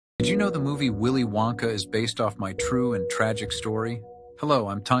Did you know the movie Willy Wonka is based off my true and tragic story? Hello,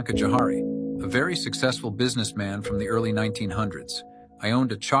 I'm Tonka Jahari, a very successful businessman from the early 1900s. I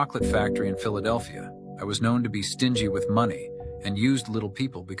owned a chocolate factory in Philadelphia. I was known to be stingy with money and used little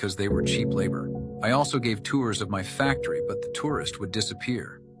people because they were cheap labor. I also gave tours of my factory, but the tourist would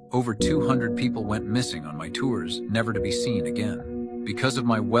disappear. Over 200 people went missing on my tours, never to be seen again. Because of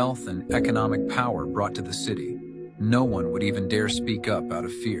my wealth and economic power brought to the city, no one would even dare speak up out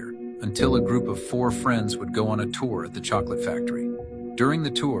of fear, until a group of 4 friends would go on a tour at the chocolate factory. During the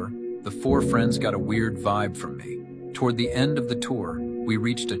tour, the 4 friends got a weird vibe from me. Toward the end of the tour, we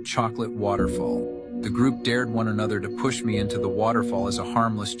reached a chocolate waterfall. The group dared one another to push me into the waterfall as a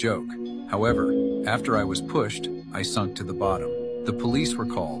harmless joke. However, after I was pushed, I sunk to the bottom. The police were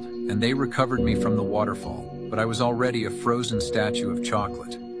called, and they recovered me from the waterfall, but I was already a frozen statue of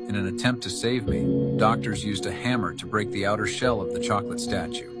chocolate. In an attempt to save me, doctors used a hammer to break the outer shell of the chocolate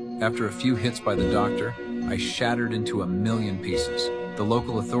statue. After a few hits by the doctor, I shattered into a million pieces. The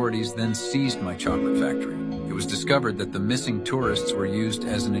local authorities then seized my chocolate factory. It was discovered that the missing tourists were used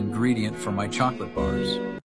as an ingredient for my chocolate bars.